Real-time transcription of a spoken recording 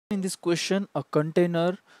In this question, a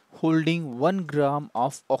container holding 1 gram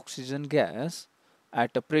of oxygen gas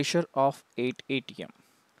at a pressure of 8 atm.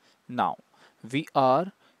 Now, we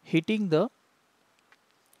are heating the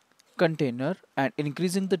container and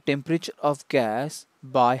increasing the temperature of gas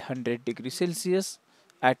by 100 degrees Celsius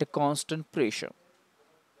at a constant pressure.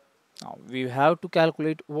 Now, we have to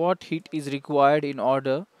calculate what heat is required in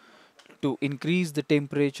order to increase the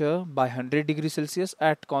temperature by 100 degrees Celsius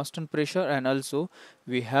at constant pressure, and also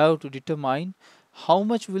we have to determine how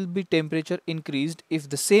much will be temperature increased if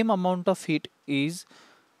the same amount of heat is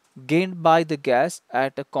gained by the gas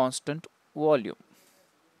at a constant volume.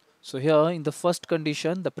 So here in the first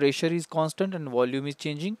condition the pressure is constant and volume is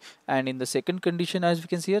changing, and in the second condition, as we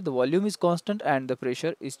can see here, the volume is constant and the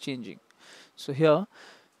pressure is changing. So here,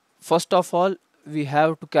 first of all, we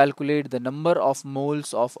have to calculate the number of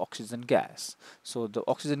moles of oxygen gas. So the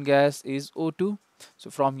oxygen gas is O2. So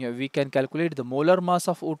from here we can calculate the molar mass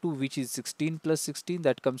of O2, which is 16 plus 16,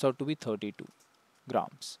 that comes out to be 32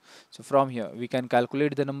 grams. So from here we can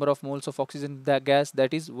calculate the number of moles of oxygen gas,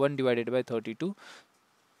 that is 1 divided by 32.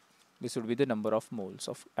 This would be the number of moles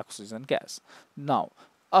of oxygen gas. Now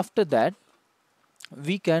after that,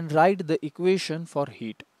 we can write the equation for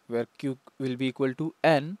heat, where Q will be equal to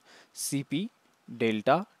N Cp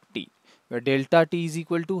delta T, where delta T is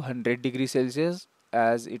equal to 100 degrees Celsius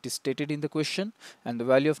as it is stated in the question, and the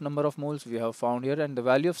value of number of moles we have found here, and the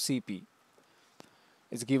value of Cp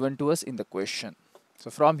is given to us in the question. So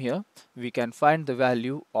from here we can find the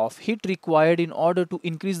value of heat required in order to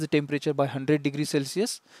increase the temperature by 100 degrees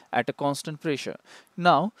Celsius at a constant pressure.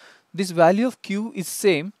 Now this value of Q is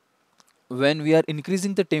same when we are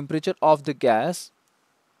increasing the temperature of the gas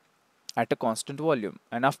at a constant volume,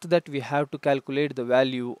 and after that we have to calculate the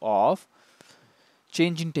value of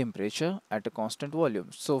change in temperature at a constant volume.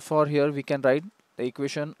 So for here we can write the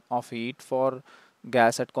equation of heat for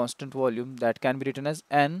gas at constant volume, that can be written as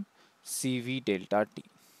N Cv delta T.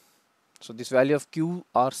 So this value of Q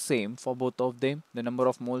are same for both of them. The number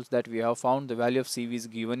of moles that we have found, the value of Cv is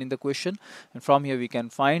given in the question, and from here we can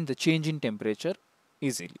find the change in temperature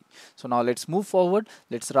easily. So now let's move forward.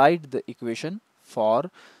 Let's write the equation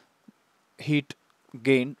for heat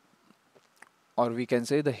gain, or we can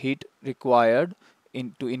say the heat required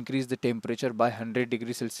to increase the temperature by 100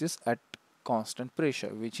 degrees Celsius at constant pressure,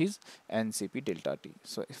 which is Ncp delta T.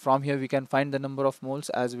 So from here we can find the number of moles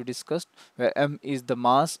as we discussed, where M is the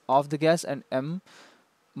mass of the gas and M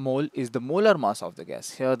mole is the molar mass of the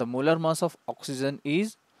gas. Here the molar mass of oxygen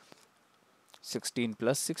is 16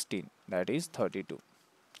 plus 16, that is 32,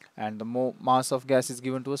 and the mass of gas is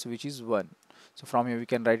given to us, which is 1. So from here we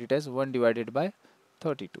can write it as 1 divided by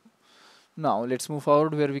 32. Now let's move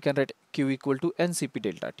forward, where we can write Q equal to Ncp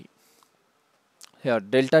delta T. Here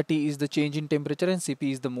delta T is the change in temperature and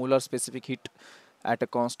Cp is the molar specific heat at a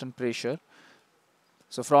constant pressure.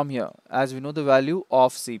 So from here, as we know the value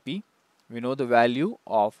of Cp, we know the value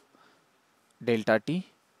of delta T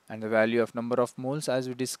and the value of number of moles as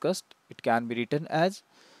we discussed, it can be written as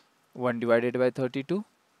 1 divided by 32.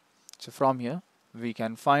 So from here we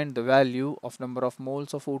can find the value of number of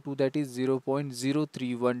moles of O2, that is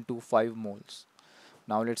 0.03125 moles.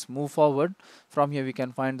 Now let's move forward. From here we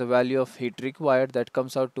can find the value of heat required, that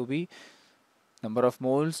comes out to be number of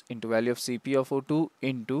moles into value of Cp of O2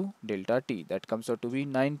 into delta T, that comes out to be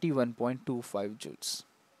 91.25 joules.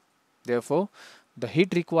 Therefore the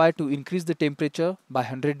heat required to increase the temperature by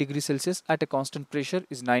 100 degrees Celsius at a constant pressure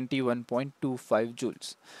is 91.25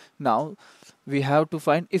 joules. Now we have to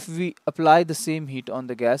find, if we apply the same heat on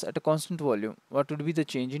the gas at a constant volume, what would be the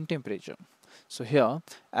change in temperature. So here,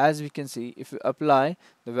 as we can see, if we apply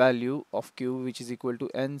the value of Q, which is equal to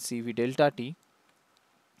Ncv delta T,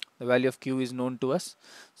 the value of Q is known to us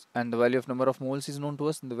and the value of number of moles is known to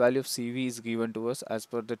us, and the value of Cv is given to us as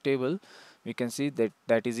per the table. We can see that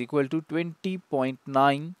that is equal to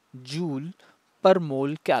 20.9 joule per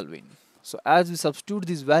mole Kelvin. So as we substitute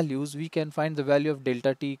these values, we can find the value of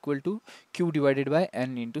delta T equal to Q divided by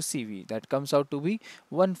N into Cv, that comes out to be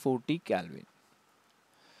 140 Kelvin.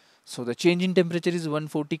 So the change in temperature is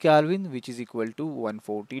 140 Kelvin, which is equal to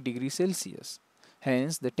 140 degrees Celsius.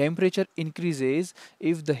 Hence, the temperature increases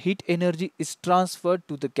if the heat energy is transferred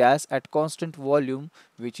to the gas at constant volume,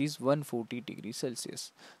 which is 140 degrees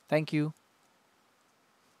Celsius. Thank you.